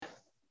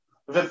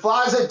If it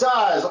flies, it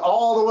dies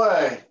all the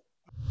way.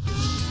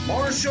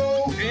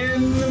 Marshall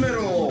in the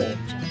middle.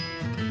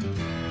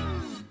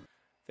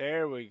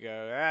 There we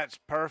go. That's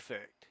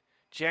perfect.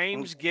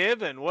 James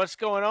Given, what's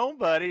going on,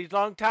 buddy?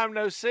 Long time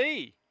no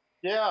see.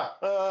 Yeah,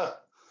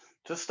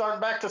 just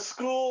starting back to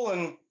school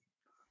and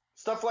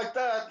stuff like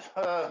that.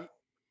 I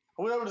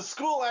went over to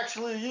school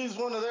actually to use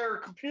one of their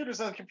computers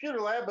in the computer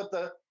lab,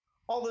 but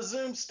all the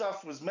Zoom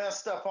stuff was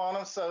messed up on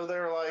them. So they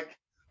were like,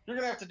 "You're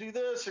gonna have to do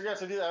this. You're gonna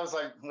have to do that." I was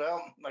like,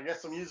 "Well, I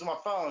guess I'm using my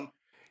phone."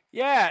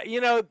 Yeah,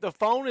 the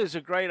phone is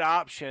a great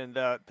option.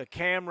 The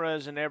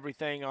cameras and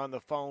everything on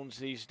the phones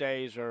these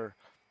days are,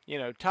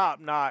 top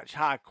notch,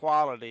 high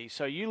quality.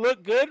 So you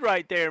look good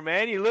right there,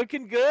 man. You're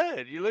looking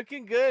good. You're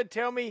looking good.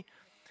 Tell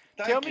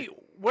Thank you. me,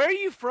 where are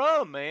you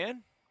from,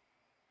 man?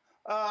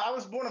 I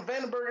was born in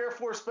Vandenberg Air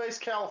Force Base,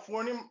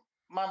 California.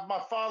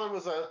 My father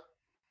was a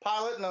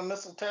pilot and a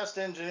missile test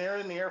engineer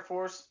in the Air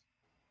Force.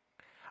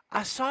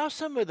 I saw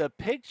some of the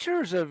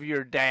pictures of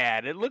your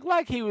dad. It looked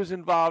like he was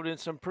involved in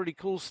some pretty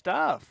cool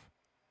stuff.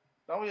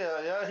 Oh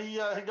yeah. He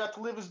got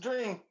to live his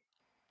dream.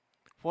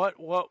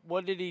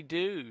 What did he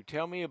do?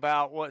 Tell me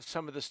about what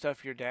some of the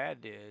stuff your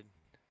dad did.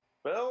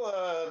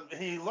 Well,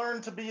 he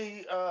learned to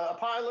be a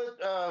pilot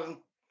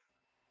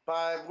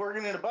by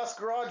working in a bus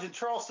garage in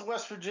Charleston,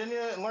 West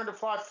Virginia, and learned to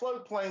fly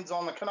float planes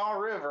on the Kanawha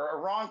River,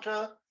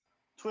 Aranca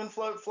twin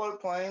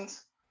float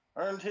planes.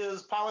 Earned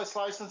his pilot's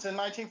license in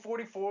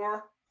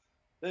 1944.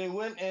 Then he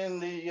went in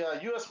the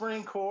U.S.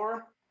 Marine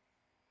Corps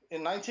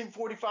in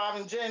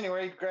 1945 in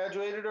January.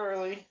 Graduated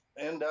early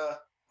and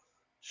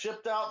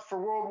shipped out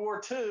for World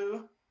War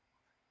II.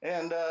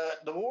 And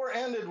the war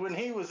ended when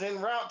he was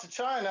en route to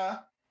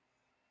China,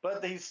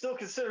 but he's still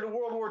considered a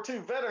World War II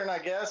veteran, I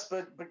guess.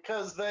 But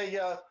because they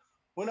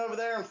went over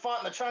there and fought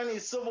in the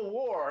Chinese Civil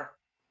War,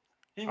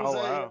 he was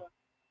Oh wow.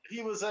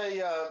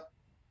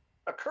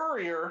 a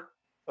courier,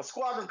 a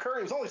squadron courier.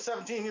 He was only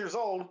 17 years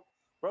old.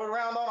 Rode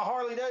around on a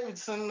Harley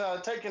Davidson,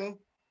 taking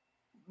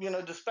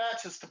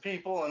dispatches to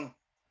people and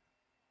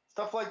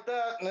stuff like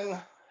that. And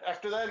then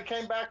after that, he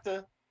came back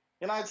to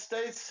United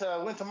States,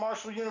 went to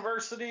Marshall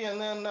University, and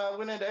then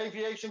went into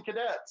aviation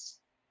cadets.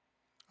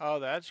 Oh,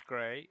 that's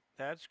great.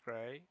 That's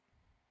great.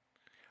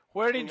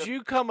 Where And did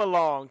you come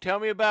along? Tell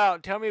me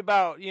about,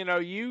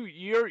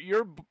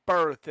 your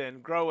birth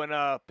and growing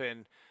up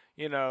and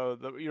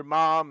your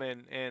mom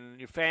and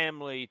your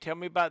family. Tell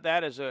me about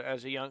that as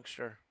a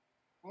youngster.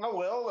 oh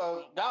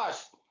well, gosh,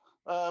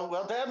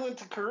 well, Dad went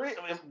to Korea.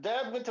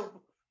 Dad went to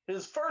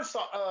his first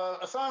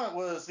assignment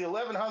was the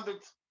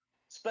 1100th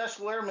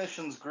Special Air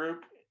Missions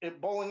Group at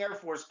Bolling Air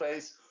Force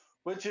Base,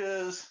 which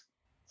is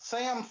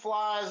Sam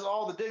flies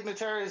all the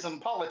dignitaries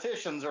and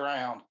politicians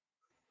around.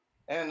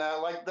 And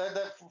like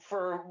that,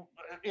 for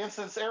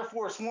instance, Air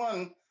Force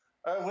One,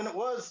 when it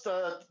was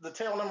the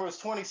tail number was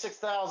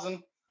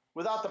 26,000.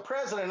 Without the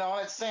president on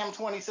it, Sam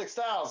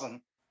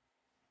 26,000.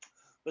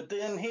 But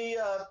then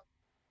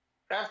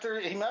after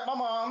he met my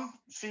mom,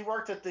 she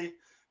worked at the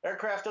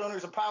Aircraft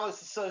Owners and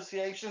Pilots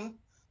Association.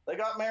 They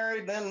got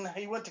married. Then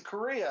he went to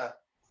Korea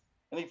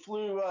and he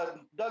flew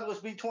Douglas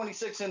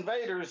B-26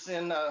 Invaders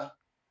in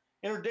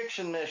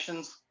interdiction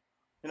missions,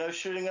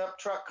 shooting up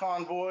truck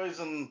convoys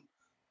and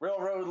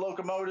railroad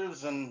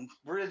locomotives and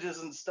bridges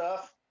and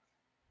stuff.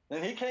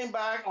 Then he came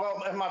back.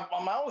 Well, and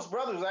my oldest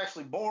brother was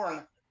actually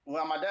born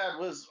while my dad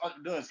was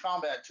doing his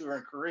combat tour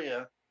in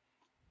Korea.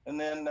 And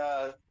then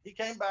he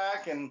came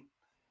back and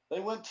they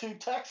went to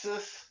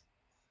Texas.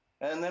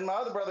 And then my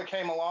other brother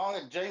came along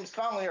at James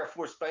Conley Air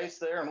Force Base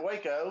there in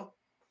Waco.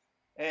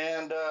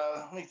 And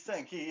let me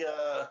think.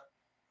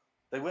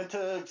 They went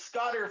to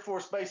Scott Air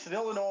Force Base in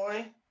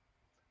Illinois.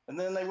 And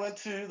then they went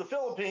to the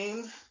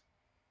Philippines.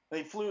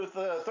 They flew with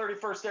the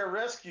 31st Air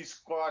Rescue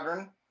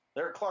Squadron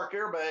there at Clark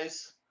Air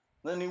Base.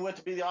 Then he went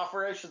to be the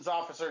operations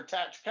officer at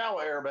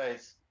Tachikawa Air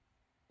Base.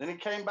 Then he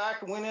came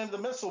back and went into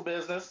the missile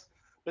business,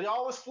 but he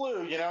always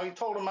flew. He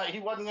told him he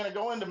wasn't going to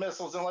go into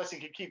missiles unless he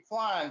could keep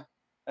flying,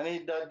 and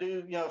he'd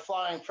do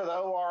flying for the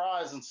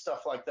ORIs and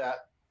stuff like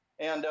that.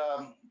 And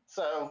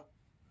so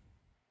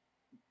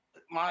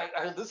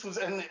this was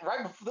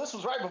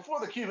right before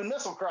the Cuban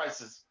Missile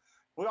Crisis.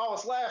 We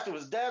always laughed. It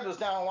was Dad was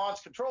down a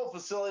launch control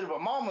facility,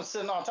 but Mom was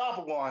sitting on top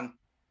of one,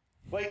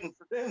 waiting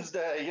for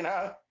doomsday.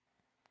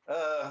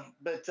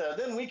 But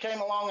then we came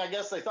along. I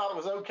guess they thought it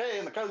was okay,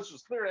 and the coast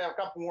was clear to have a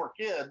couple more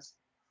kids,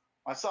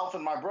 myself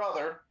and my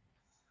brother,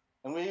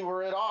 and we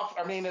were at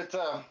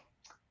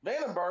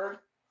Vandenberg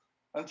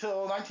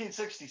until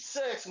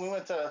 1966. We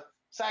went to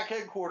SAC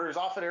headquarters,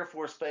 Offutt Air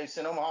Force Base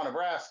in Omaha,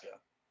 Nebraska.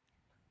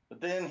 But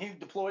then he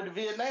deployed to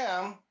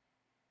Vietnam.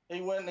 He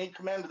went and he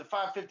commanded the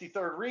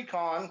 553rd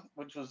Recon,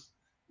 which was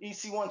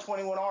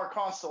EC-121R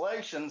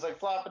Constellations. They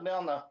fly up and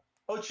down the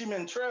Ho Chi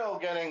Minh Trail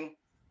getting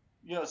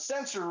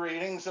sensor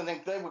readings, and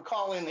then they would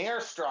call in the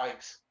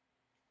airstrikes.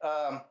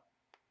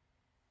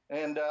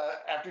 And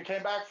after he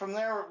came back from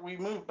there, we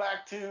moved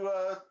back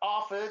to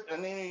Offutt,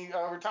 and then he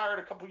retired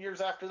a couple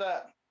years after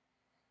that.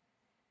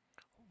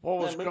 What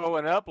was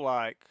growing up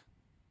like?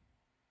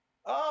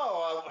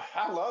 Oh,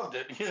 I loved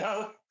it.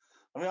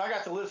 I mean, I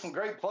got to live some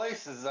great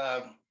places.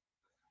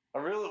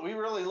 We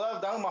really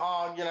loved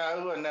Omaha,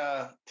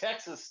 and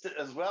Texas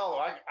as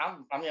well.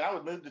 I mean, I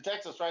would move to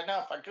Texas right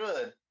now if I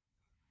could.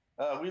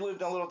 We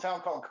lived in a little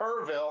town called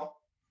Kerrville,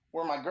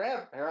 where my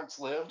grandparents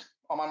lived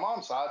on my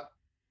mom's side.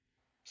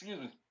 Excuse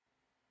me.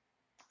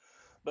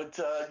 But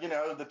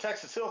the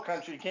Texas Hill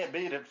Country, you can't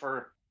beat it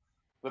for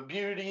the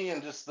beauty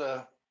and just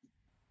the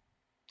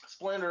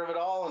splendor of it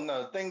all and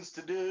the things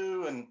to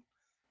do. And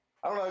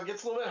I don't know, it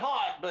gets a little bit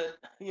hot, but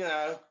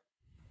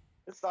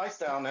it's nice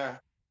down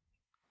there.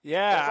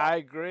 Yeah, That's I all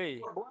agree.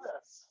 Fort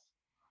Bliss.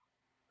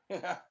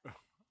 Yeah.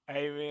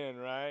 Amen,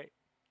 right?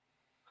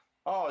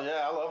 Oh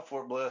yeah, I love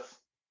Fort Bliss.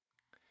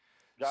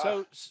 Gosh.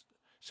 So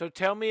so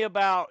tell me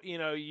about,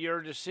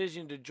 your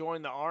decision to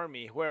join the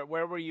army. Where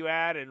were you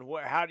at and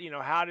how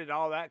did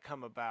all that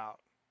come about?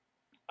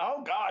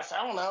 Oh gosh,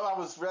 I don't know. I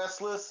was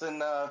restless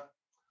and I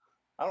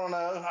don't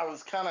know. I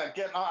was kind of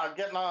getting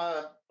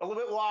a little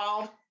bit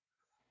wild,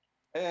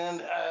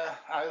 and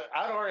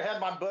I'd already had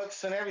my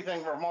books and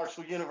everything from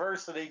Marshall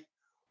University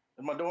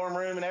in my dorm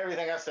room and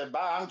everything. I said,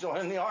 "Bye, I'm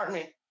joining the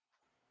army,"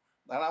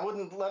 and I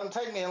wouldn't let them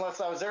take me unless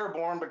I was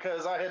airborne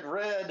because I had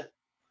read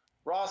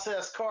Ross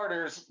S.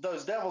 Carter's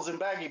 "Those Devils in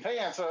Baggy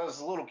Pants" when I was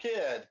a little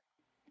kid,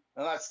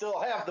 and I still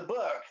have the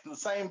book, the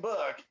same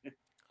book.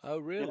 Oh, You know,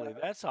 really?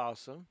 That's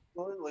awesome.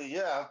 absolutely,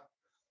 yeah.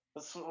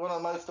 That's one of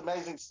the most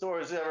amazing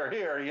stories you ever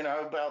hear.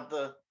 About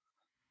the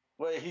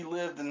way he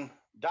lived and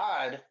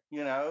died.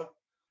 I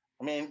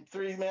mean,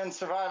 three men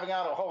surviving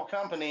out a whole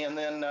company, and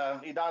then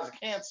he dies of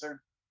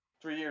cancer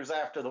 3 years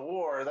after the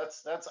war.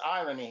 That's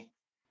irony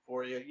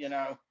for you.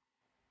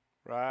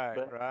 Right,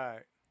 But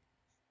right.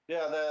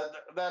 yeah,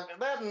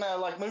 that and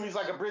like movies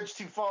like A Bridge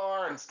Too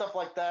Far and stuff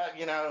like that.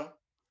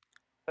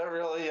 That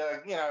really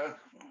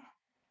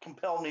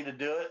compelled me to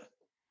do it.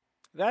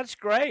 That's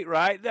great,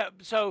 right?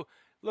 So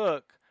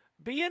look,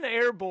 being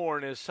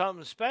airborne is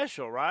something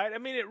special, right? I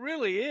mean, it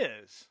really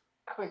is.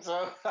 I think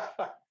so.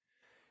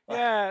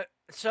 Yeah.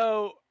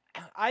 So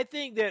I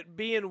think that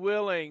being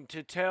willing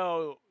to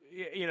tell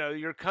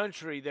your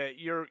country that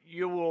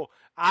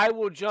I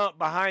will jump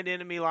behind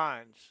enemy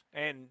lines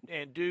and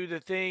do the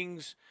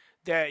things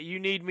that you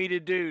need me to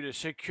do to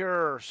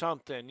secure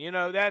something.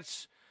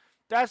 That's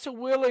a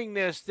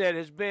willingness that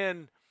has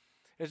been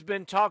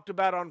talked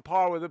about on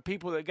par with the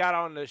people that got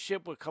on the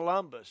ship with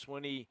Columbus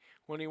when he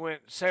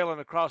went sailing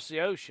across the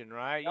ocean,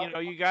 right?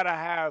 You gotta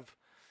have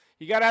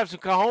some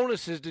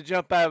cojones to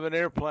jump out of an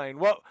airplane.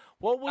 What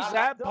was I'm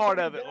that part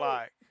jumping of it today.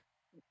 like?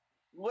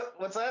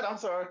 What's that? I'm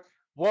sorry.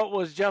 What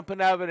was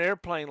jumping out of an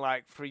airplane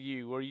like for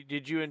you?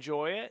 Did you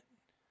enjoy it?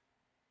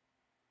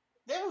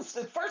 It was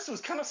at first it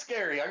was kind of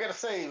scary. I gotta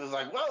say, it was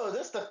like, whoa,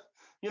 this the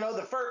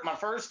first my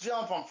first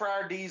jump on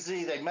Friar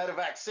DZ. They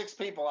medevac 6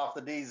 people off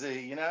the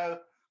DZ.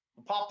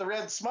 Pop the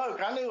red smoke.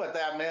 I knew what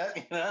that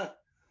meant.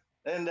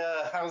 And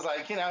I was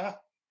like,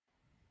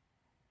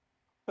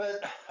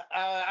 but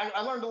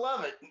I learned to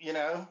love it.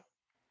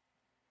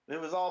 It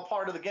was all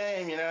part of the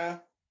game.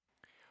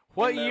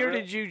 What And year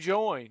did you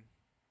join?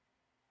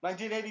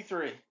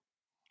 1983.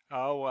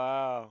 Oh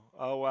wow.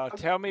 Oh wow.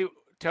 Tell me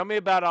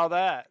about all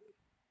that.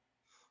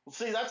 Well,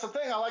 see, that's the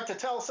thing I like to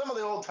tell some of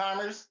the old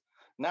timers.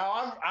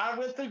 Now I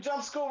went through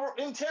jump school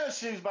in tennis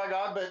shoes, by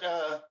God, but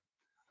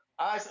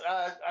I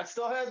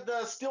still had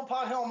the steel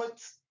pot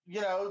helmets,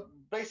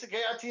 basic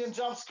AIT in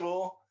jump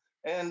school,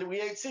 and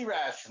we ate C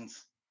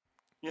rations,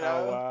 you Oh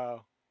know.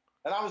 wow.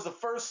 And I was the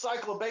first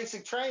cycle of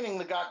basic training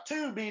that got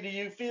 2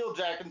 BDU field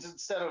jackets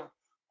instead of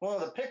one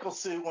of the pickle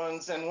suit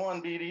ones and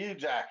one BDU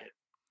jacket.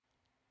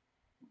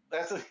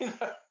 That's it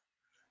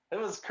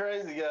was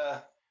crazy.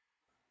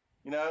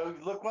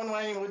 Look one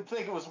way and you would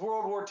think it was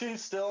World War II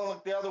still, and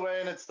look the other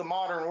way and it's the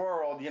modern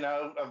world,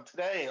 of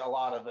today. A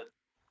lot of it.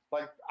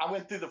 Like I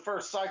went through the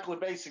first cycle of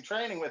basic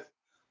training with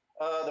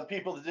the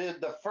people that did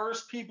the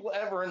first people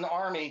ever in the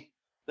army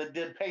that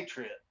did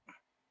Patriot.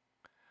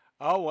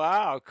 Oh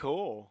wow.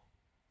 Cool.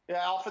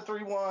 Yeah, Alpha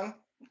 3-1.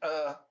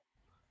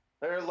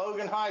 They're at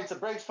Logan Heights. It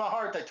breaks my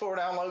heart they tore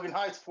down Logan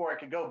Heights before I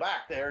could go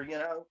back there.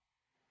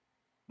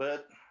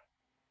 But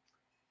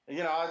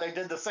they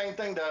did the same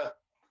thing to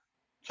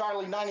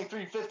Charlie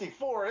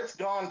 9354. It's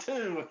gone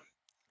too.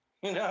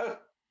 You know.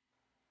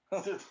 I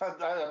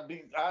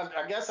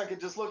guess I could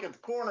just look at the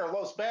corner of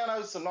Los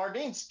Banos and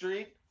Nardine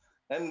Street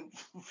and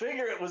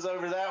figure it was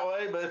over that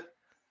way, but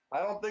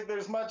I don't think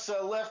there's much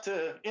left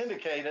to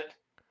indicate it.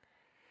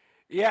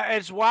 Yeah,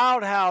 it's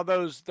wild how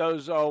those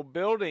old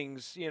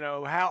buildings,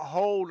 how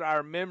hold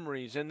our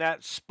memories, and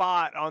that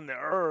spot on the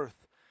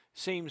earth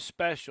seems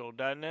special,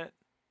 doesn't it?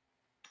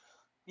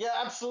 Yeah,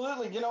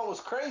 absolutely. What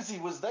was crazy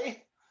was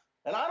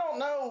and I don't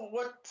know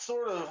what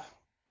sort of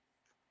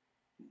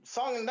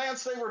song and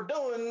dance they were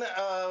doing,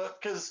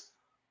 because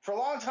for a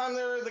long time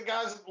there, the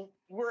guys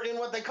were in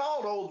what they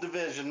called Old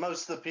Division.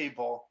 Most of the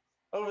people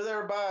over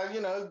there by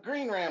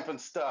Green Ramp and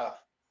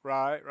stuff.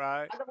 Right,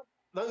 right.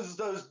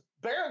 Those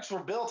barracks were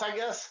built, I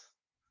guess,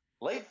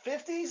 late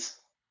 50s.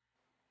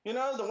 The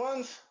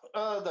ones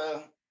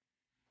the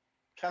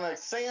kind of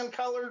sand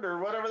colored or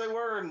whatever they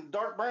were and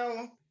dark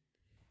brown.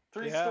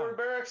 three-story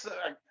barracks.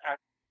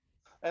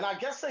 And I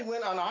guess they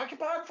went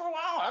unoccupied for a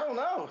while. I don't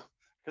know,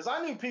 because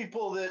I knew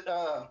people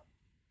that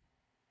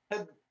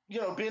had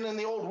been in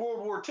the old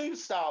World War II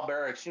style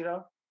barracks.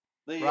 The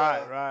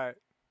Right.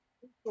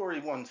 story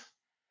ones.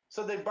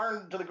 So they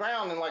burned to the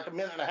ground in like a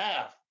minute and a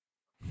half.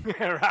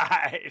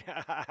 Right.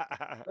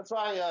 That's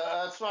why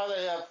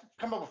they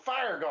come up with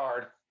fire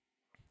guard.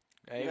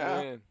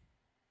 Amen.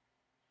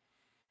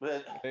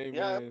 But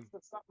Amen.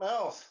 it's something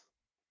else.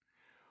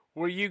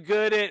 Were you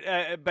good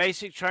at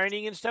basic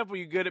training and stuff? Were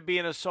you good at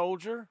being a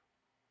soldier?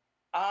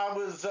 I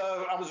was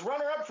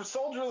runner up for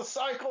Soldier of the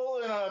Cycle,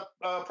 and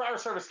a prior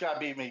service guy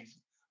beat me.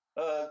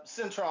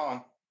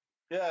 Cintron.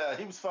 Yeah,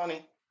 he was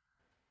funny.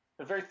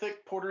 A very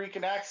thick Puerto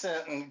Rican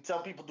accent, and he'd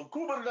tell people to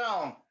cool it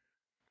down.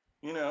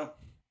 He's a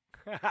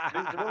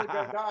really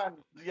great guy.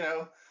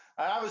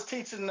 I was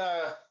teaching.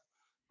 I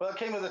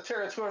came with the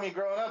territory of me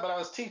growing up, but I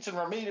was teaching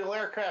remedial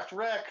aircraft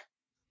wreck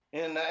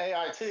in the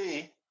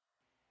AIT.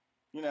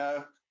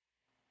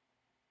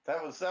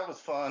 That was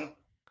fun.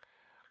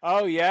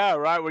 Oh yeah,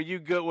 right. Were you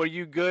good? Were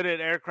you good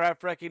at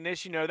aircraft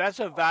recognition? That's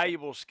a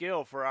valuable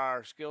skill for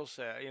our skill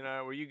set.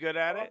 Were you good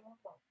at it?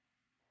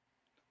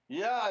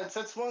 Yeah,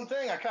 that's one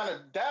thing. I kind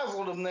of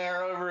dazzled them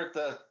there over at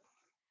the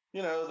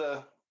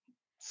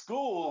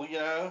school,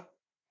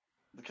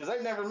 because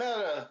they'd never met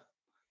a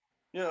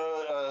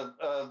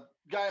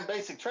guy in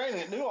basic training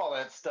that knew all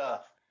that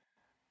stuff.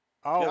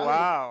 Oh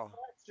wow!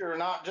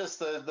 Not just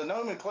the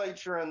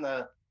nomenclature and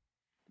the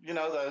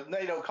the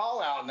NATO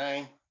call out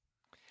name.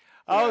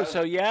 Oh,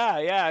 so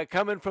yeah.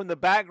 Coming from the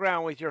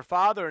background with your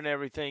father and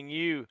everything,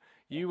 you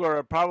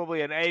were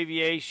probably an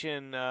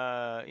aviation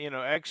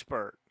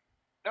expert.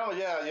 Oh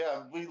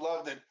yeah, we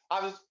loved it.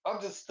 I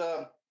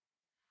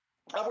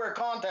wear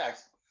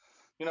contacts.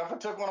 If I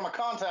took one of my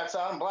contacts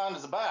out, I'm blind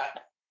as a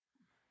bat.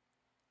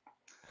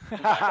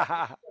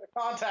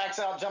 Contacts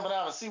out jumping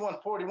out of a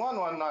C-141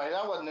 one night.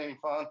 That wasn't any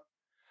fun.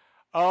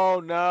 Oh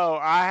no,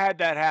 I had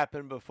that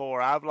happen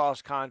before. I've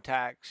lost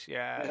contacts.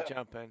 Yeah.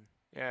 Jumping.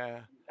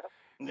 Yeah.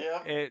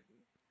 Yeah.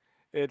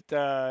 It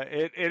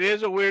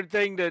is a weird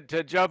thing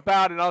to jump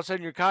out and all of a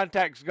sudden your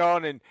contact's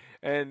gone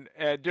and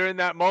during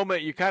that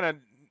moment you kind of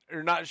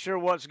are not sure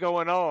what's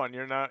going on.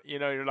 You're not,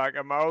 you're like,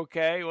 am I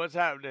okay? What's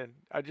happening?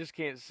 I just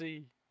can't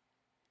see.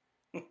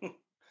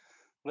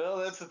 Well,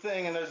 that's the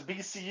thing. And those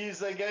BCUs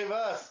they gave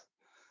us,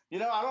 I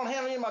don't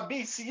have any of my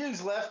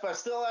BCUs left, but I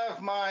still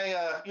have my,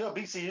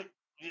 BCU.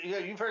 Yeah,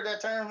 you've heard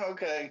that term?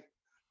 Okay.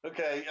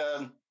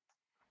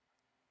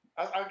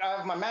 I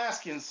have my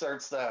mask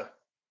inserts though.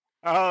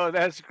 Oh,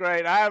 that's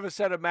great. I have a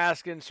set of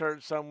mask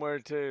inserts somewhere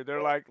too.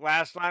 They're like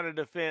last line of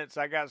defense.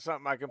 I got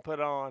something I can put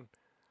on.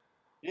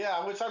 Yeah,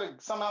 I wish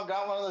I'd somehow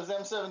got one of those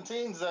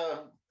M17s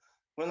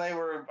when they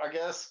were, I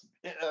guess,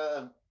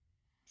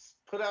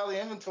 put out of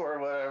the inventory or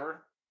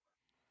whatever.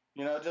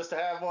 Just to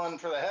have one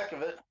for the heck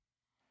of it.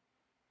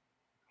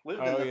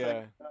 Lived in the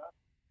thing.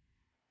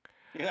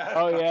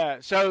 Oh yeah.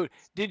 So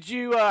did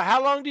you?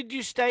 How long did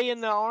you stay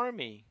in the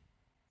Army?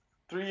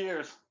 3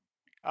 years.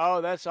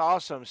 Oh, that's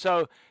awesome.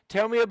 So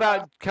tell me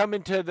about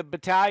coming to the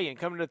battalion,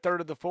 coming to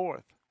 3rd of the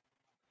 4th.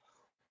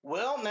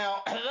 Well,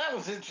 now that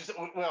was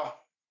interesting. Well,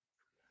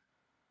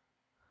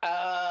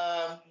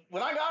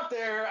 when I got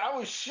there, I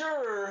was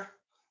sure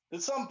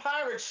that some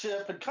pirate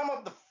ship had come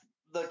up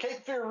the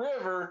Cape Fear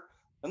River,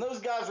 and those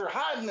guys were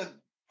hiding at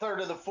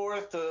 3rd of the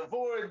 4th to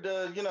avoid,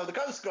 the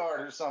Coast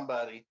Guard or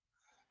somebody.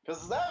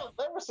 Because there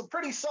were some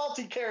pretty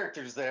salty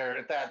characters there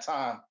at that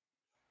time.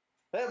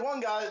 They had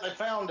one guy that they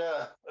found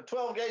a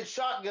 12-gauge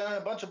shotgun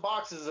and a bunch of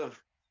boxes of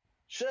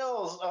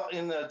shells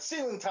in the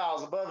ceiling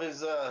tiles above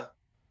his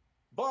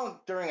bunk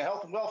during a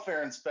health and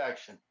welfare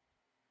inspection.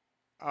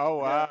 Oh,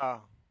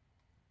 wow.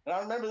 And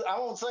I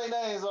won't say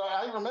names,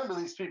 I remember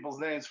these people's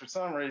names for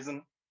some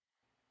reason.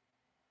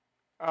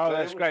 Oh,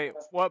 that's great.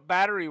 What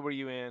battery were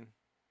you in?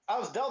 I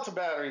was Delta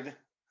battery.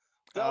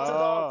 Delta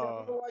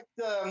dog. Like,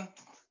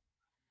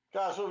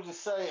 gosh, what would you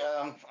say?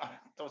 I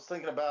was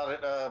thinking about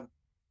it.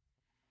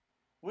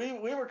 We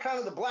were kind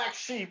of the black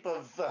sheep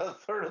of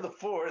 3rd of the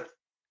 4th,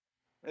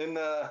 and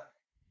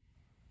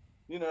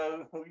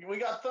we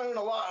got thrown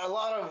a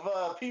lot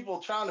of people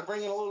trying to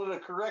bring in a little bit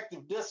of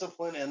corrective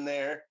discipline in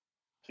there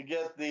to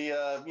get the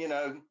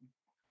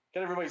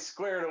get everybody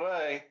squared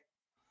away,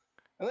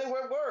 and then it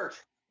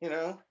worked.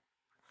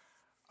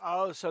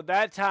 Oh, so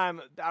that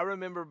time I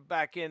remember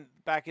back in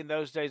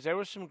those days there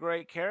were some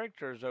great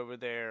characters over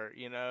there.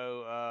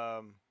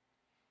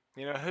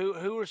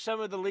 Who were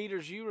some of the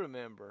leaders you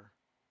remember?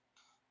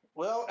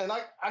 Well, and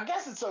I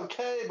guess it's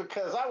okay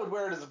because I would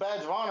wear it as a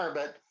badge of honor,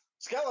 but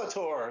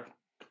Skeletor,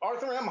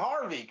 Arthur M.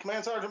 Harvey,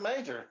 Command Sergeant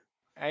Major.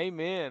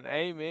 Amen.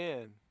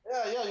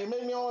 Yeah, you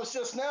made me almost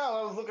just now.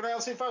 I was looking around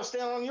to see if I was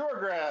standing on your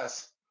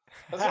grass.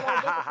 That's what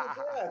I did with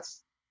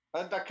grass.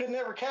 I could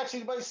never catch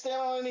anybody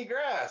standing on any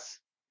grass.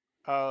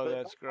 Oh, but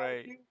that's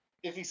great.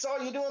 If he saw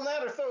you doing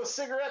that or throw a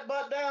cigarette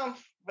butt down,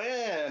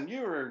 man,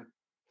 you were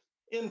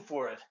in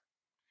for it.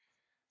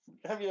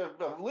 Have you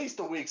at least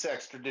a week's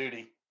extra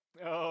duty?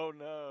 Oh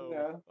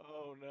no!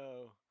 Oh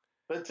no!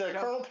 But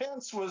Colonel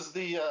Pence was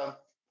the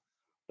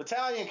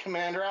battalion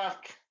commander.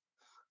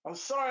 I'm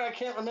sorry, I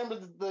can't remember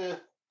the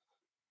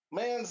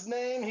man's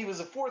name. He was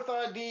a 4th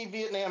ID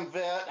Vietnam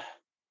vet.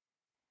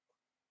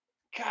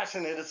 Gosh,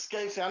 and it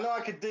escapes me. I know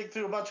I could dig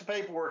through a bunch of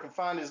paperwork and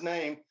find his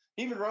name.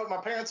 He even wrote my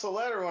parents a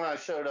letter when I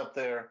showed up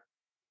there.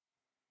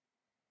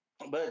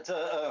 But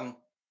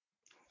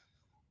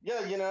yeah,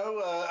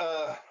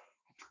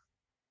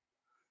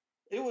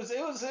 it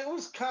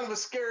was kind of a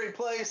scary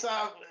place.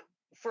 I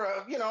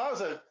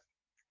was a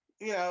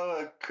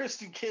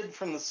Christian kid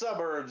from the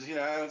suburbs,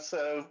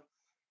 so,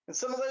 and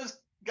some of those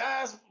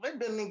guys, they'd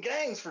been in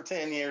gangs for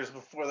 10 years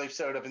before they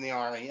showed up in the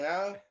Army,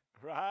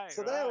 Right.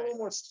 So they had a little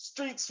more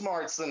street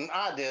smarts than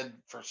I did,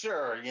 for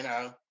sure,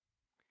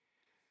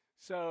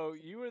 So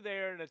you were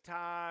there in a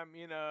time,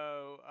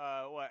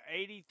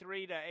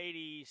 83 to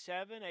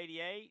 87,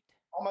 88?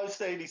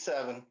 Almost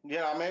 87.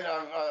 Yeah, I mean,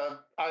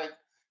 I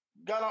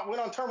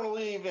went on terminal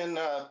leave in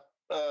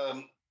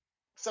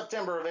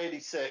September of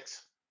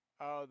 86.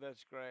 Oh,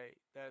 that's great.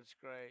 That's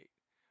great.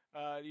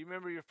 Do you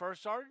remember your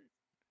first sergeant?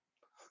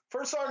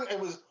 First sergeant, it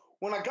was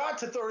when I got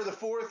to 3rd of the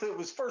 4th, it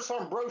was First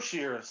Sergeant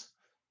Broshears.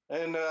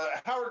 And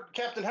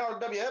Captain Howard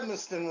W.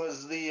 Edmiston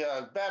was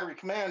the battery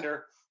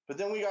commander. But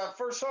then we got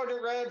First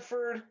Sergeant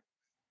Radford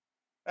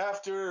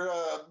after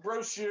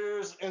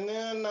Broshears. And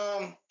then,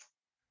 I'm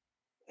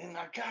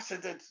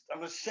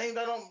ashamed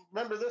I don't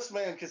remember this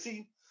man because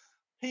he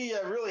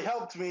really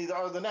helped me,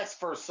 or the next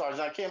first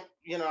sergeant. I can't,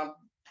 I'm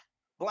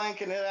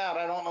blanking it out.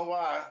 I don't know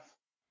why.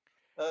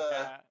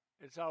 Yeah,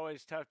 it's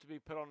always tough to be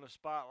put on the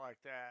spot like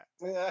that.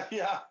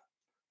 Yeah.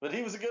 But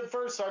he was a good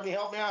first sergeant. He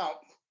helped me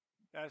out.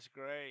 That's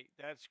great.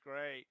 That's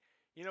great.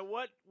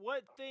 What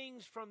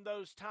things from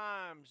those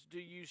times do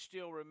you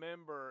still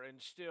remember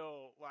and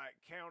still like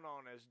count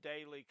on as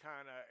daily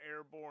kind of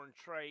airborne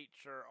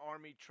traits or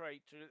Army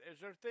traits?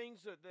 Is there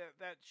things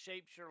that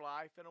shapes your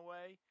life in a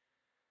way?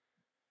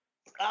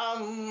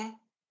 I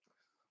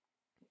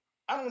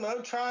don't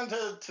know, trying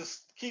to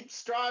keep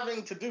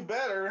striving to do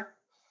better.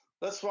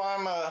 That's why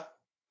I'm a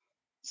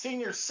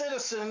senior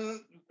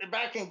citizen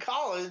back in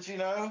college,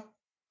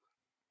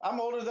 I'm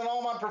older than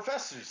all my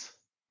professors.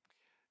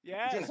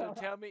 Yeah, so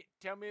tell me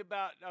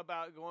about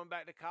going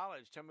back to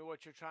college. Tell me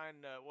what's your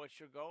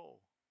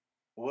goal?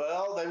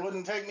 Well, they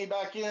wouldn't take me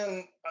back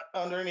in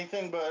under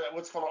anything but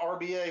what's called an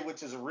RBA,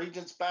 which is a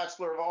Regents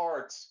Bachelor of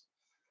Arts,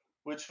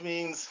 which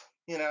means,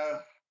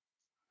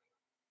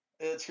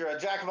 it's you're a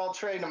jack of all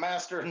trade and a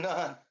master of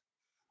none.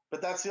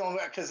 But that's the only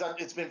way, because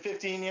it's been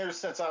 15 years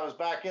since I was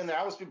back in there.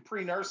 I was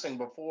pre-nursing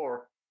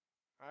before.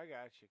 I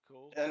got you.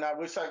 Cool. And I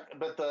wish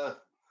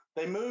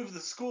they moved the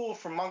school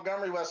from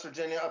Montgomery, West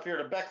Virginia, up here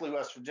to Beckley,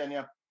 West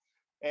Virginia.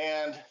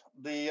 And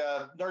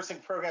the nursing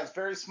program is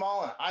very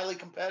small and highly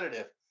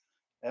competitive.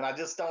 And I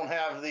just don't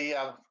have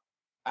the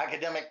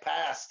academic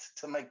past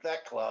to make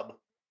that club.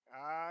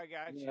 I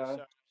got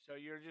you. So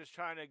you're just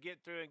trying to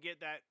get through and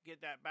get that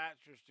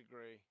bachelor's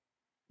degree.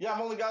 Yeah,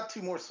 I've only got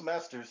 2 more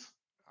semesters.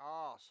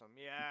 Awesome.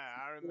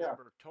 Yeah, I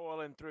remember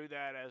toiling through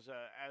that as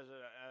a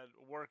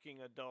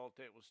working adult.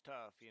 It was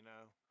tough,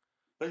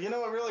 But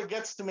what really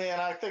gets to me, and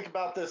I think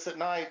about this at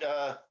night,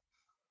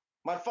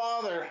 my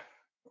father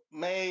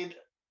made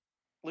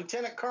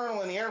lieutenant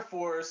colonel in the Air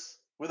Force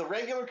with a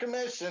regular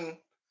commission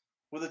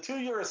with a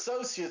 2-year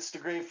associate's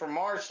degree from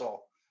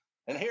Marshall.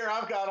 And here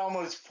I've got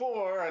almost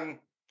 4, and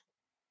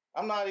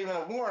I'm not even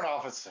a warrant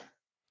officer.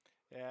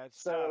 Yeah,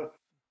 it's tough.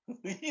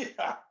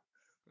 Yeah.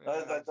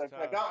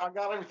 I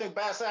got everything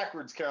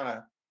backwards,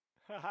 kind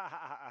of.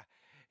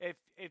 If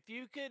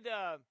you could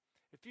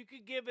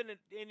give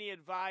any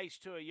advice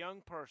to a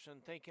young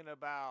person thinking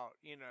about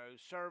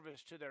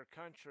service to their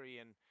country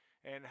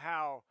and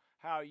how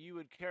you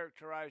would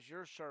characterize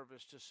your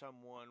service to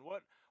someone,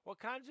 what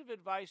kinds of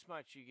advice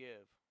might you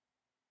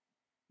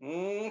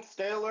give?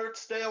 Stay alert,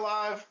 stay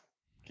alive,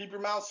 keep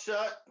your mouth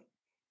shut.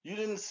 You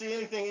didn't see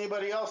anything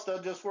anybody else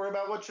does. Just worry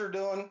about what you're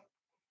doing,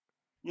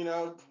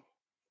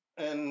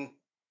 and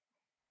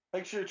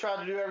make sure you try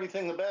to do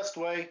everything the best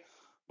way,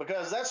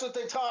 because that's what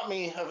they taught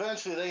me.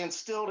 Eventually, they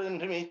instilled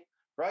into me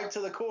right to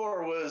the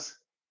core was,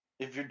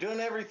 if you're doing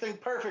everything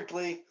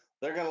perfectly,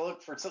 they're going to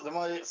look for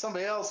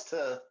somebody else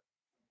to,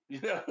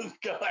 go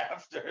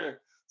after.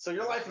 So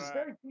your life is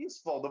very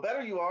peaceful. The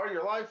better you are,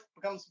 your life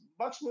becomes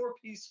much more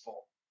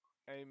peaceful.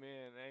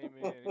 Amen.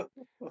 Amen.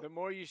 The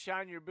more you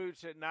shine your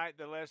boots at night,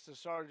 the less the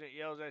sergeant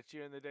yells at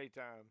you in the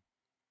daytime.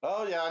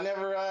 Oh, yeah. I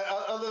never,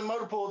 other than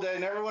motor pool day,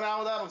 never went out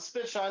without a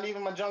spit shine,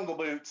 even my jungle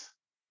boots.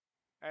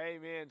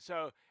 Amen.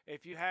 So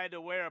if you had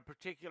to wear a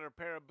particular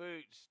pair of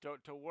boots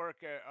to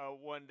work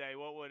one day,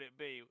 what would it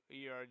be?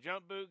 You're a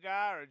jump boot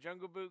guy or a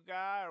jungle boot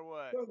guy or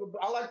what?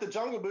 I like the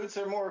jungle boots.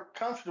 They're more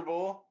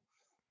comfortable.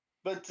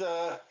 But,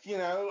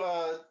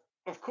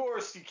 of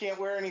course, you can't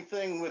wear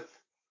anything with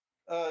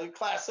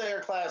Class A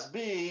or Class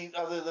B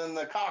other than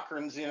the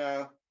Cochranes,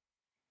 I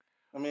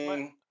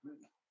mean...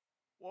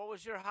 What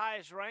was your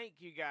highest rank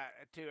you got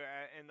to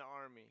in the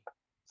Army?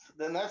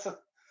 Then I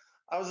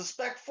was a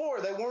Spec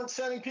 4. They weren't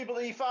sending people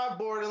to E5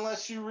 board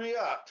unless you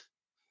re-upped.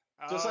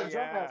 Just Oh like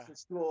jump yeah. master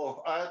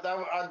school. I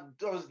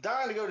was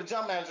dying to go to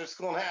jump master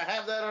school and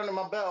have that under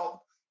my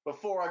belt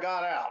before I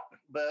got out.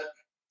 But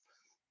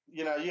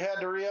you know, you had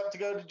to re up to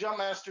go to jump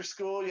master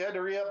school. You had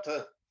to re up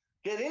to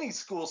get any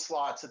school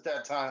slots at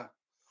that time.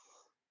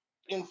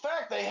 In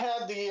fact, they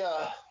had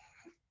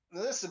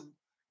this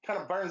kind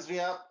of burns me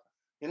up.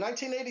 In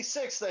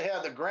 1986, they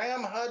had the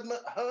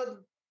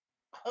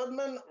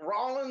Hudman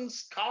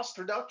Rollins Cost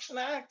Reduction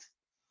Act,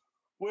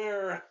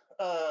 where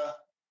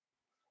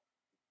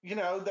you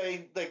know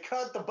they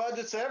cut the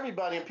budgets of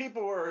everybody, and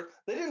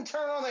they didn't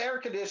turn on the air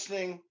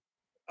conditioning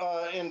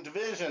in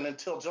division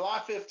until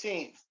July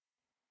 15th,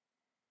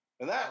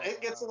 and that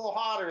it gets a little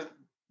hotter.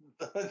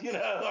 You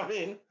know,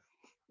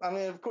 I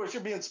mean, of course,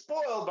 you're being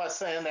spoiled by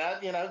saying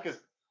that, you know, because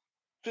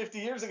 50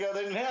 years ago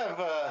they didn't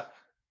have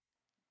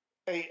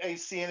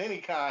AC in any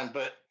kind,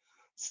 but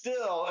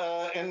still,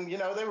 and you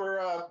know, they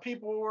were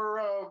people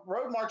were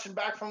road marching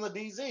back from the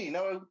DZ.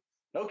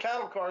 No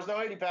cattle cars, no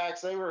 80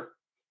 packs. You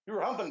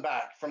were humping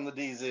back from the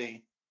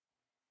DZ.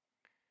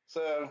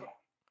 So,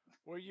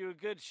 Were you a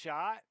good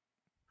shot?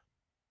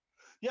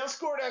 yeah, I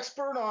scored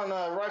expert on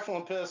rifle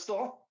and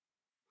pistol.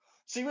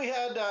 See, we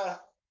had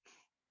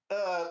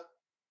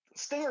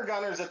Stinger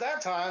gunners at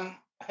that time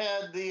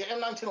had the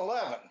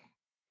M1911,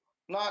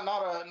 not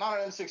an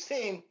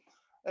M16,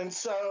 and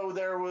so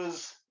there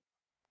was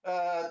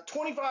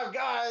 25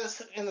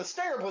 guys in the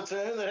Stinger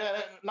platoon that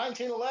had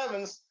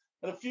 1911s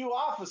and a few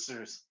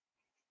officers.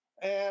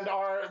 And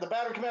the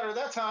battery commander at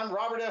that time,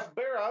 Robert F.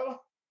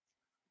 Barrow,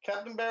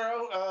 Captain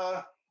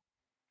Barrow,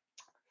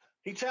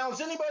 he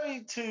challenged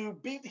anybody to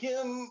beat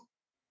him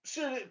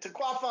to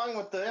qualifying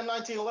with the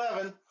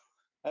M1911.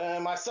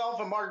 And myself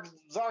and Mark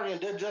Zargian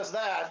did just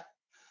that.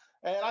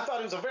 And I thought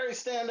he was a very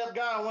stand-up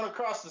guy. I went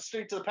across the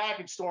street to the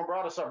package store and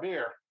brought us our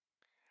beer.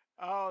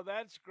 Oh,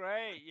 that's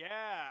great.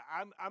 Yeah.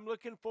 I'm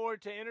looking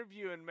forward to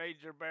interviewing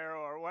Major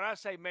Barrow, or when I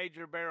say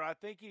Major Barrow, I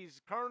think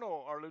he's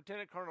Colonel or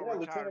Lieutenant Colonel Yeah,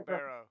 retired Lieutenant.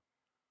 Barrow.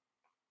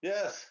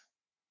 Yes.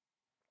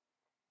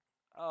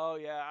 Oh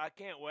yeah, I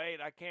can't wait.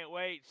 I can't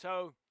wait.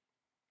 So,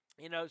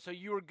 you know, so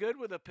you were good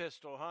with a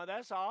pistol, huh?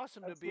 That's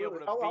awesome to be able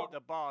Absolutely. to Oh, beat the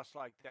boss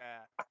like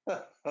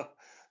that.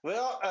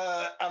 well,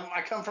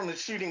 I come from a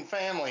shooting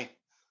family.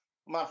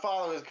 My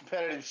father was a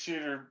competitive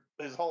shooter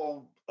his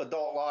whole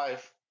adult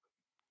life.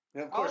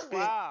 And of course, Oh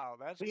wow,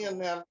 that's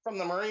being cool. from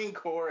the Marine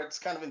Corps, it's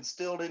kind of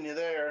instilled in you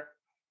there.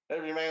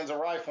 Every man's a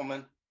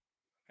rifleman.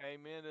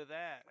 Amen to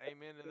that.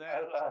 Amen to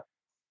that. Uh,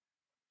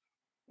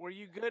 Were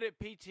you good at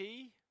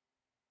PT?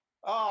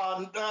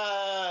 not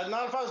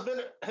if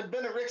had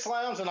been at Rick's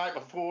Lounge the night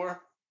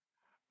before.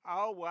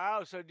 Oh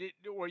wow. So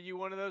were you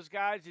one of those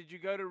guys? Did you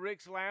go to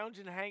Rick's Lounge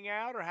and hang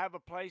out, or have a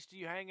place do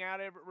you hang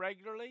out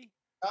regularly?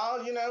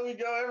 Oh, you know, we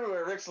go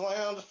everywhere. Rick's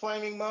Lounge,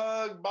 Flaming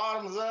Mug,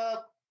 Bottoms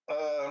Up,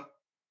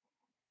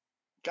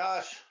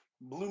 gosh,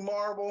 Blue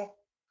Marble,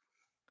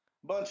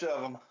 bunch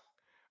of them.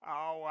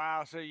 Oh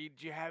wow. So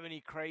did you have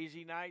any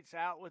crazy nights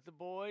out with the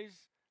boys?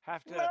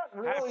 Have to Not have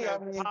really. I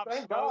to mean, pop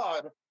thank smoke?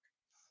 God.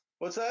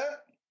 What's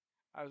that?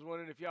 I was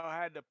wondering if y'all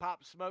had to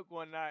pop smoke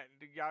one night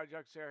and y'all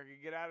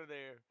could get out of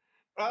there.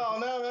 Oh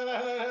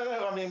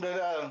no. I mean,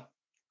 but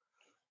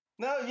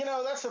no, you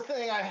know that's the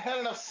thing. I had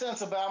enough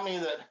sense about me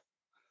that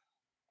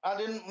I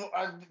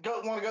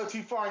don't want to go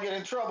too far and get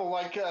in trouble.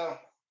 Like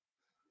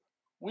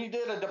we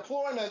did a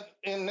deployment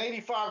in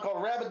 '85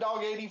 called Rabbit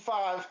Dog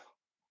 '85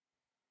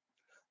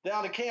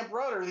 down to Camp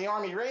Rudder, the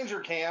Army Ranger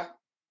camp.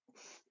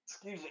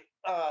 Excuse me.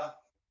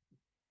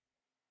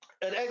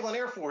 At Eglin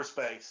Air Force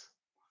Base,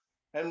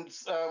 and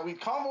we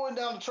convoyed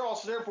down to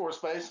Charleston Air Force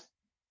Base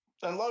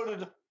and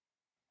loaded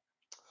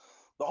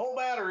the whole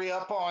battery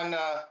up on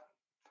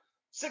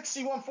 6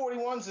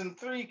 C-141s and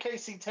 3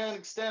 KC-10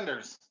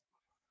 extenders.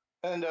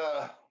 And,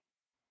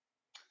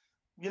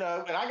 you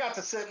know, and I got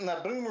to sit in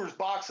that boomer's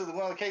box of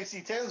one of the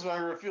KC-10s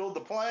when we refueled the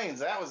planes.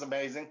 That was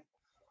amazing.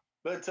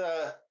 But,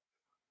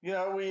 you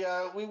know,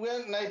 we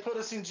went and they put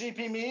us in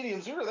GP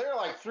mediums. We were there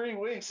like 3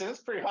 weeks, and it's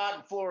pretty hot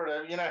in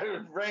Florida. You know,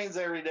 it rains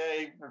every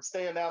day. We're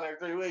staying down there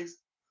 3 weeks.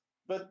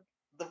 But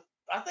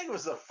I think it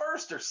was the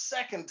first or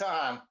second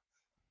time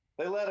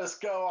they let us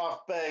go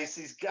off base.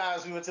 These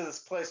guys, we went to this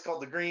place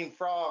called the Green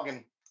Frog,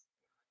 and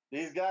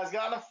these guys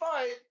got in a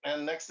fight.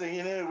 And next thing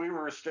you knew, we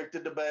were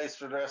restricted to base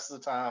for the rest of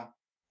the time.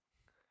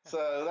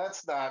 So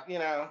that's not, you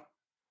know,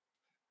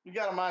 you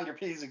got to mind your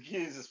P's and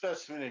Q's,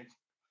 especially when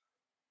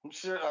I'm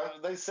sure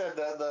they said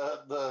that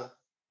the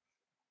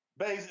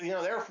base, you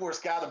know, the Air Force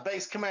guy, the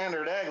base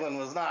commander at Eglin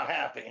was not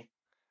happy.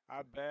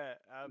 I bet.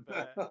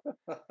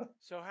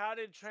 So how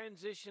did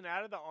transition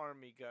out of the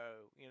Army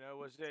go? You know,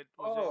 was it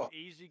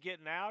easy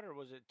getting out, or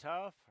was it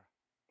tough?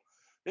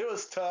 It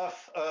was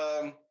tough.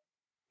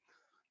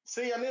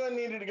 See, I knew I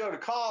needed to go to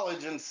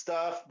college and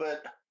stuff,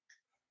 but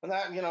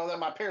that, you know, that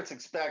my parents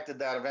expected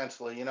that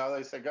eventually. You know,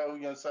 they said, go,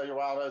 you know, sell your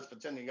wild oats,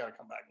 but then you got to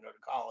come back and go to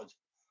college.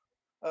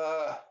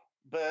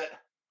 But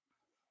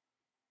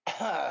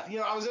you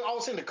know, I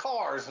was into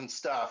cars and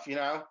stuff, you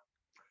know,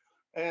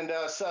 and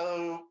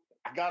so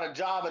I got a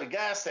job at a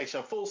gas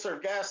station, a full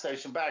serve gas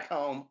station back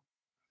home.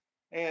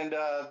 And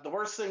the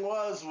worst thing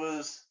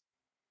was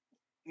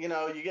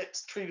you get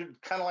treated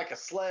kind of like a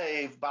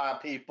slave by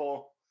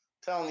people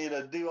telling you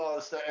to do all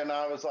this stuff. And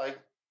I was like,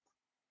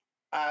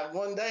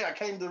 one day I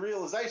came to the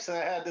realization I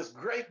had this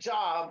great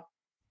job,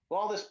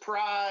 all this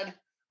pride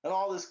and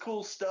all this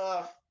cool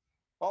stuff,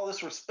 all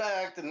this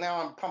respect, and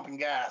now I'm pumping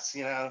gas,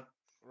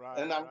 Right,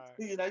 and right.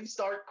 you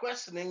start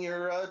questioning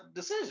your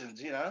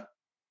decisions,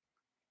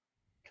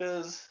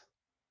 because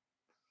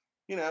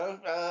you know,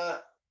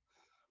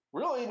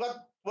 really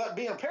what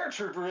being a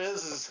paratrooper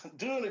is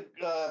doing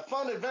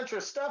fun,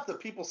 adventurous stuff that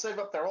people save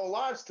up their whole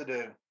lives to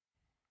do.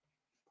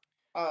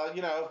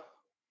 You know,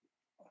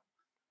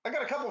 I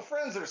got a couple of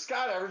friends that are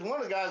skydivers.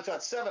 One of the guys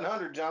got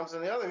 700 jumps,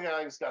 and the other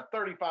guy's got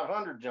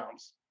 3,500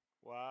 jumps.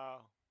 Wow.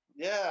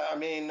 Yeah, I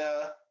mean,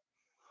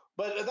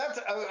 but that's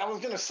I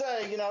was gonna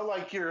say,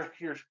 like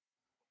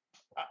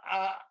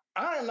I,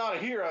 I am not a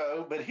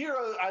hero, but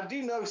hero I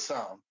do know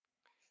some,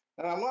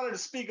 and I wanted to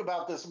speak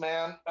about this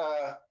man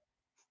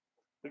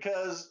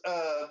because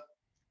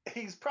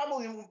he's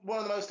probably one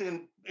of the most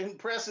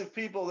impressive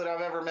people that I've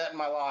ever met in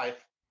my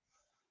life.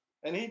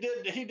 And he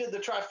did the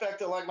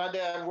trifecta like my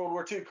dad, World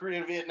War II, Korea,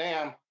 and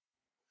Vietnam.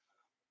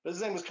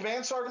 His name was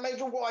Command Sergeant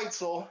Major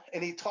Weitzel,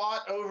 and he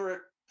taught over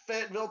at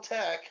Fayetteville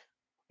Tech.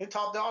 He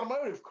taught the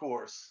automotive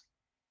course.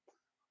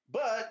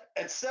 But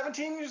at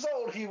 17 years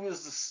old, he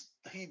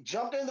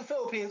jumped in the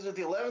Philippines with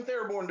the 11th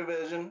Airborne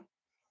Division,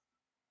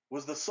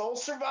 was the sole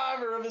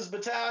survivor of his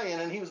battalion,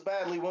 and he was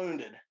badly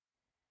wounded.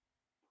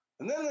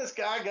 And then this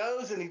guy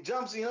goes and he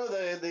jumps,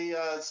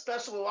 the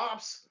special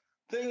ops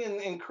thing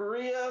in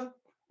Korea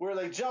where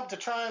they jump to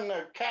try and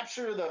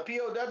capture the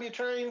POW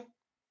train.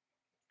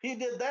 He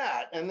did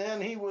that, and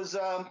then he was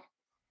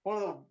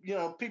one of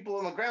the people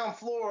on the ground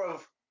floor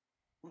of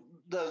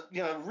the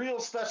real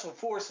special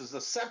forces,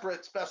 the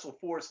separate special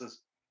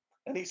forces,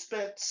 and he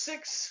spent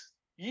 6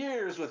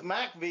 years with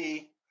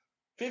MACV,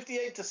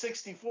 58 to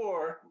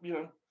 64,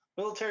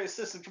 Military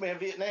Assistant Command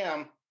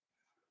Vietnam.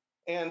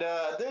 And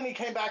then he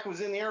came back and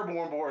was in the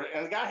airborne board,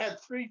 and the guy had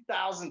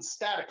 3,000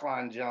 static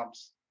line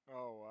jumps.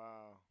 Oh,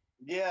 wow.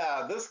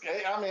 Yeah, this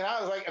guy, I mean,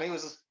 I was like, and he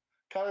was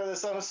kind of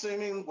this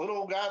unassuming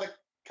little guy that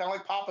kind of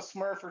like Papa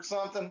Smurf or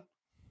something,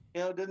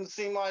 didn't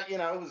seem like,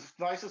 was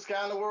the nicest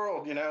guy in the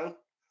world, I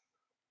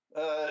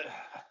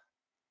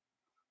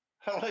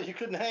don't know, you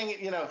couldn't hang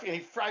it, any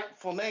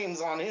frightful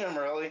names on him,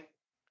 really.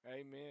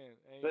 Amen.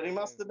 Amen. But he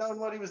must have known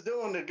what he was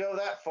doing to go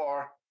that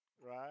far.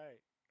 Right,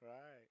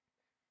 right.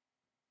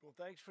 Well,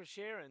 thanks for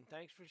sharing.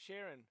 Thanks for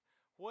sharing.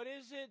 What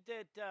is it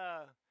that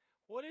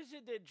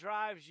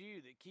drives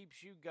you, that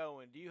keeps you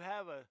going? Do you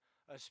have a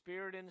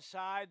spirit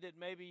inside that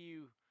maybe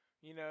you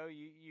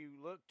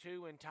look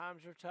to when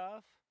times are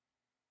tough?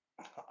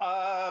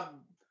 Uh,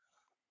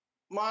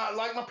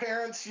 my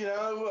parents, they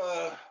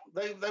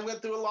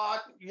went through a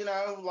lot,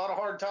 a lot of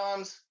hard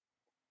times,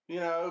 be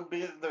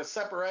the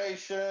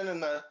separation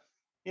and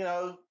you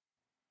know,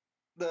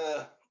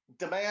 the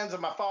demands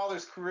of my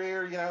father's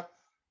career,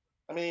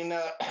 I mean,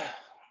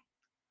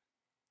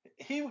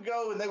 he would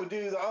go and they would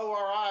do the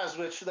ORIs,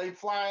 which they'd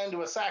fly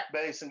into a SAC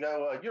base and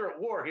go, "You're at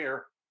war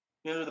here,"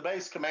 the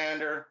base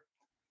commander,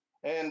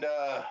 and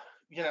the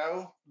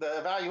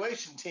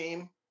evaluation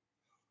team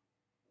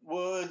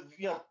would,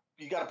 you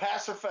got to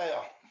pass or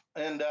fail,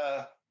 and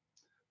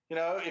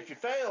if you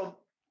failed,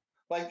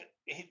 like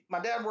my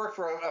dad worked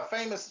for a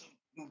famous,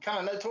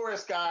 kind of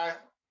notorious guy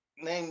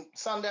named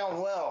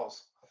Sundown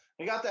Wells.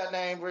 He got that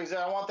name where he said,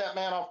 "I want that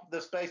man off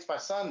this base by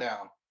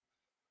sundown."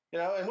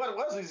 And what it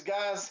was, these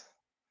guys,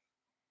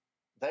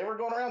 they were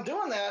going around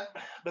doing that.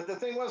 But the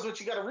thing was,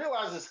 what you got to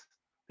realize is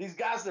these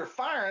guys they're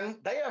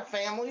firing, they have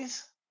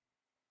families,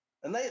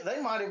 and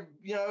they might have,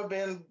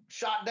 been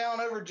shot down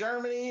over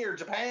Germany or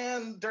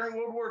Japan during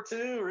World War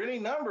II or any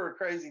number of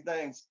crazy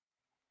things.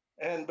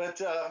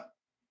 But if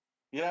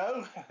you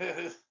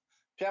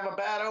have a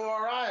bad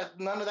ORI,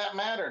 none of that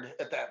mattered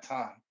at that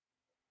time.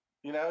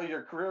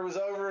 Your career was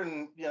over,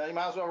 and you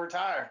might as well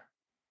retire.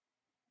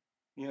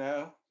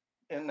 And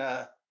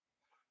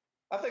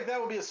I think that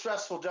would be a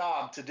stressful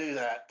job to do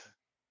that,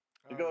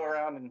 to go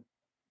around and,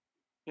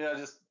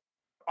 just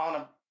on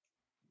a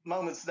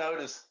moment's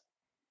notice,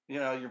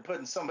 you're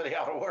putting somebody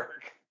out of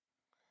work,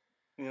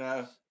 you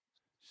know.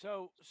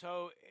 So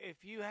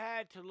if you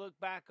had to look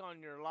back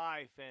on your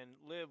life and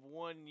live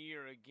 1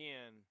 year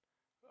again,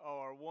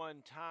 or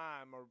one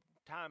time or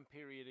time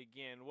period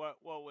again, what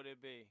would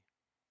it be?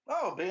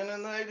 Oh, being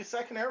in the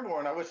 82nd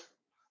Airborne, I wish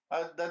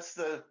that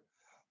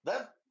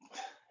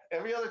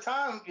every other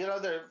time,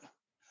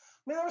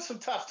 there were some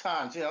tough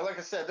times, like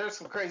I said, there's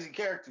some crazy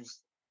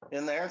characters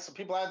in there and some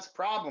people I had some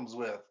problems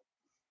with,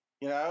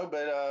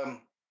 but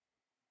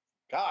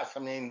gosh, I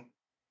mean,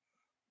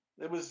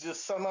 it was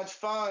just so much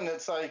fun.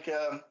 It's like,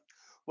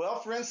 well,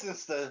 for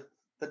instance, the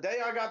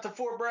day I got to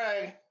Fort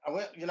Bragg, I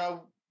went, I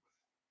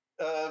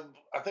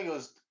think it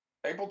was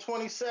April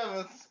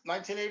 27th,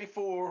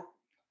 1984,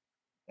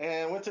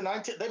 and went to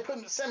 19. They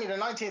sent me to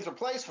 19th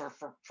replacement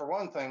for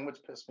one thing,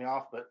 which pissed me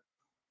off, but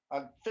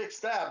I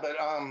fixed that. But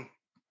I'm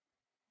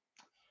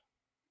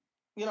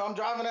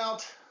driving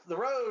out the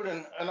road,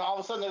 and all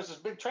of a sudden there's this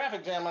big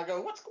traffic jam. I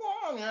go, "What's going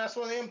on? You ask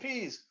one of the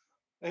MPs.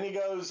 And he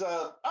goes,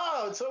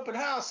 oh, it's open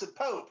house at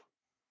Pope.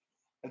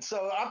 And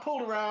so I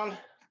pulled around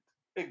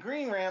at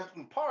Green Ramp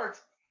and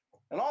parked,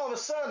 and all of a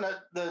sudden,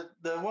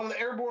 the one of the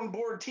airborne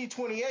board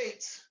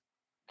T-28s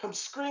comes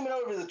screaming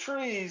over the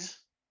trees.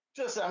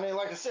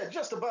 Like I said,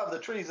 just above the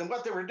trees. And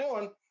what they were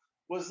doing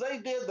was they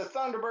did the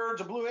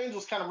Thunderbirds or Blue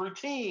Angels kind of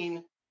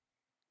routine,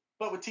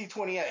 but with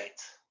T-28s.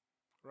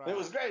 Right. It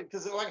was great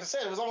because, like I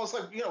said, it was almost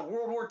like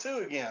World War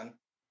II again.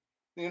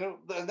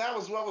 That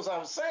was what I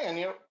was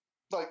saying.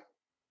 Like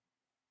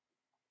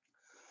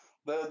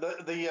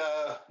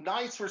the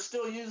Knights were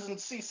still using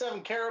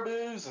C7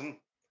 Caribous, and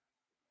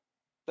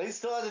they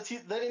still had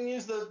they didn't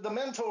use the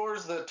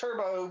Mentors, the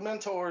Turbo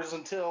Mentors,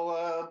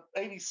 until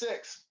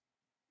 '86.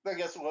 I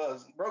guess it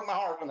was. It broke my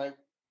heart when they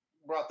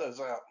brought those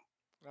out.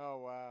 Oh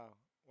wow!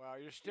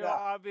 You're still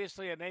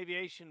obviously an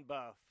aviation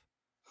buff.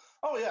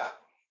 Oh yeah.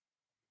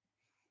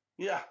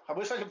 Yeah, I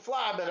wish I could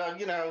fly, but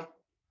I'd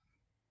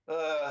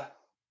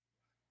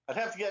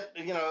have to get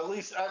at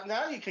least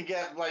now you can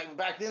get, like,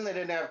 back then they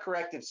didn't have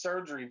corrective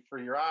surgery for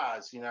your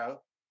eyes.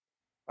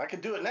 I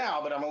could do it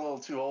now, but I'm a little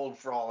too old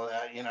for all of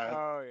that.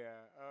 Oh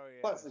yeah.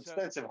 Plus,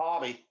 expensive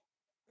hobby.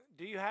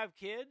 Do you have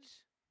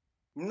kids?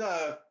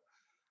 No.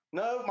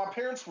 My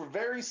parents were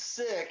very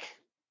sick.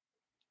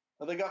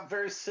 They got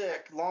very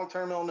sick,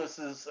 long-term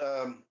illnesses,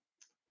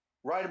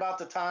 right about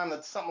the time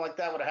that something like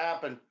that would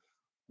happen.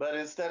 But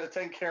instead of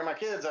taking care of my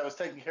kids, I was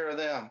taking care of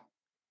them.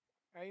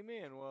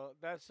 Amen. Well,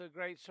 that's a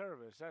great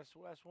service. That's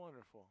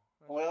wonderful.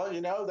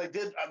 Wonderful.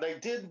 They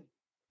did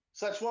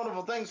such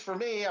wonderful things for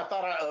me. I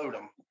thought I owed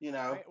them.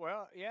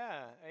 Well,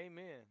 yeah.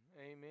 Amen.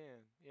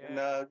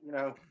 Yeah.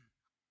 And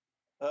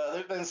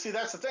and see,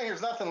 that's the thing.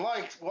 There's nothing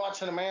like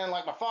watching a man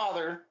like my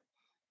father,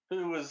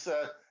 who was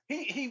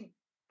he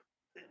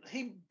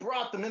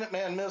brought the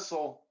Minuteman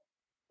missile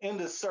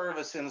into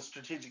service in the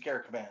Strategic Air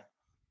Command.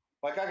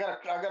 Like, I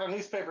got a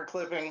newspaper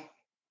clipping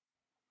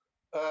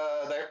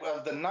of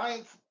the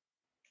 9th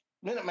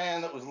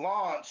Minuteman that was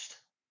launched,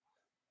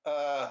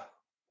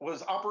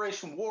 was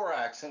Operation War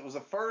Axe. It was the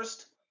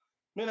first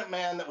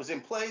Minuteman that was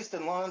emplaced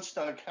and launched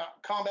under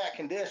combat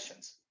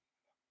conditions.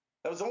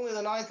 That was only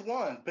the 9th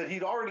one, but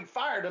he'd already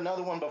fired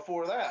another one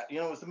before that.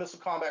 It was the Missile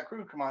Combat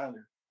Crew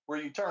Commander,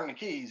 where you turn the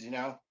keys.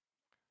 Oh,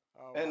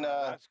 and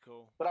that's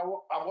cool. But I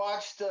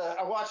watched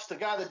the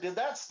guy that did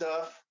that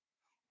stuff.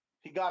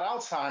 He got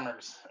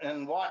Alzheimer's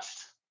and watched,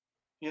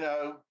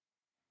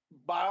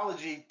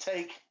 biology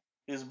take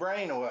his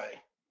brain away.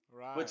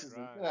 Right. Which is,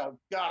 God,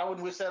 I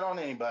wouldn't wish that on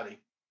anybody.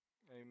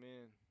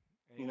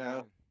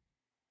 Amen.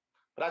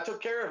 But I took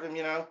care of him,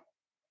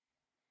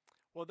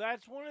 Well,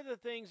 that's one of the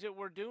things that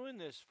we're doing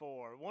this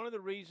for. One of the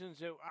reasons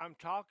that I'm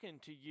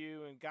talking to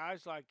you and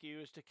guys like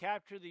you is to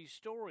capture these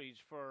stories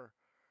for,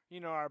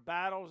 our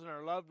battles and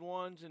our loved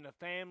ones and the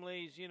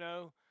families.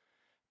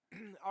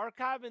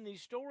 Archiving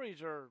these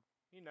stories are,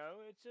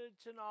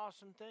 it's an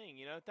awesome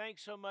thing.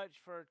 Thanks so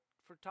much for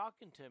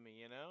talking to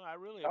me. I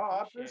really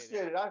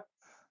appreciate it.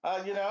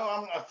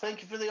 I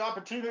thank you for the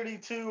opportunity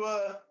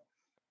to,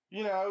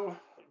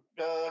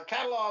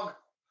 catalog,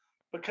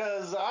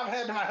 because I've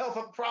had my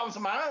health problems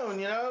of my own,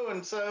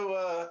 and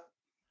so,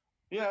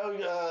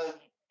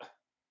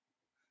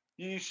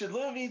 you should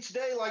live each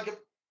day like it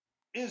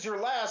is your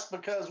last,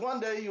 because one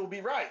day you'll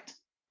be right.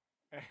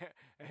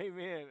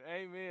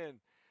 Amen.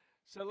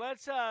 So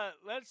let's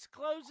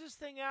close this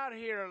thing out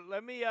here.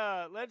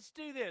 Let's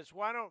do this.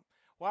 Why don't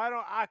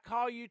I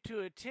call you to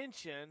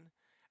attention,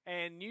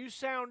 and you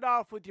sound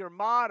off with your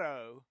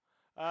motto,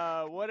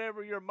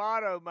 whatever your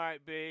motto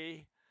might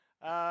be,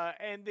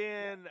 and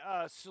then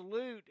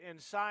salute and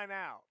sign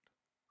out.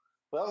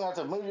 Well, I'm gonna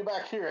have to move you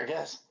back here, I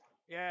guess.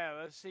 Yeah,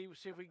 let's see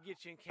if we can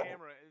get you in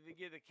camera, to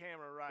get the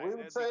camera right. We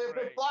would say, if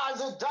it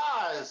flies, it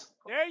dies.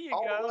 There you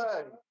go. The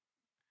way.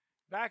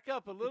 Back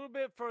up a little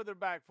bit further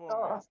back for me.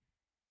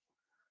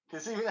 Can you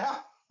see me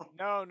now?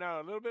 No,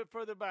 a little bit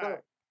further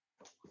back.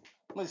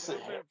 Let me see. A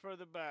little bit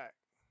further back.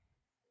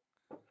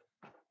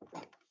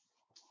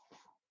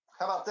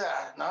 How about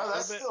that? No,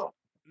 that's still.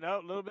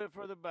 No, a little bit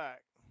further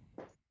back.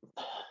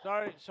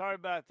 Sorry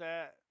about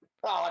that.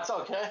 Oh, that's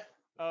okay.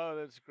 Oh,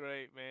 that's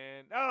great,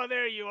 man. Oh,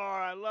 there you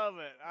are. I love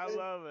it.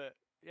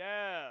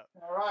 Yeah.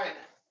 All right.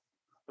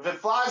 If it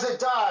flies, it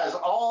dies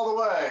all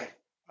the way.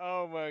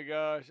 Oh my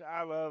gosh,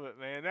 I love it,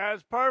 man. That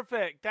was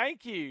perfect.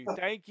 Thank you, man.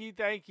 Thank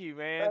you.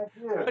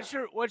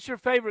 What's your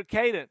favorite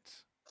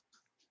cadence?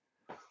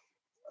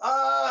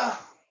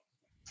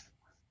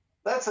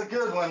 That's a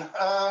good one.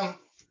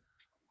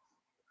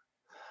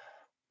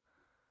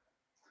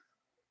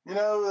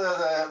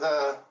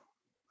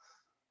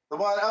 The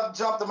one, up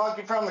jumped the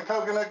monkey from the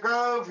coconut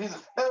grove. He's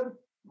bad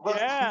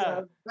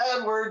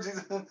words.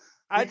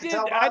 I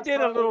did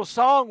a little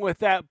song with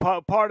that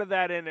part of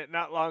that in it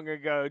not long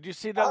ago. Did you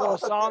see that little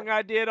song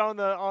I did on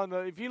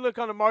the? If you look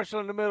on the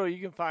Marshall in the Middle,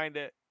 you can find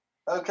it.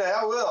 Okay,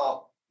 I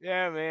will.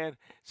 Yeah, man.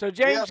 So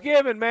James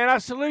Gibbon, man, I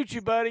salute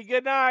you, buddy.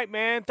 Good night,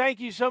 man. Thank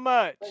you so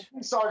much. Thank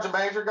you, Sergeant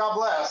Major. God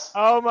bless.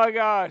 Oh my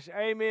gosh.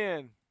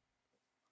 Amen.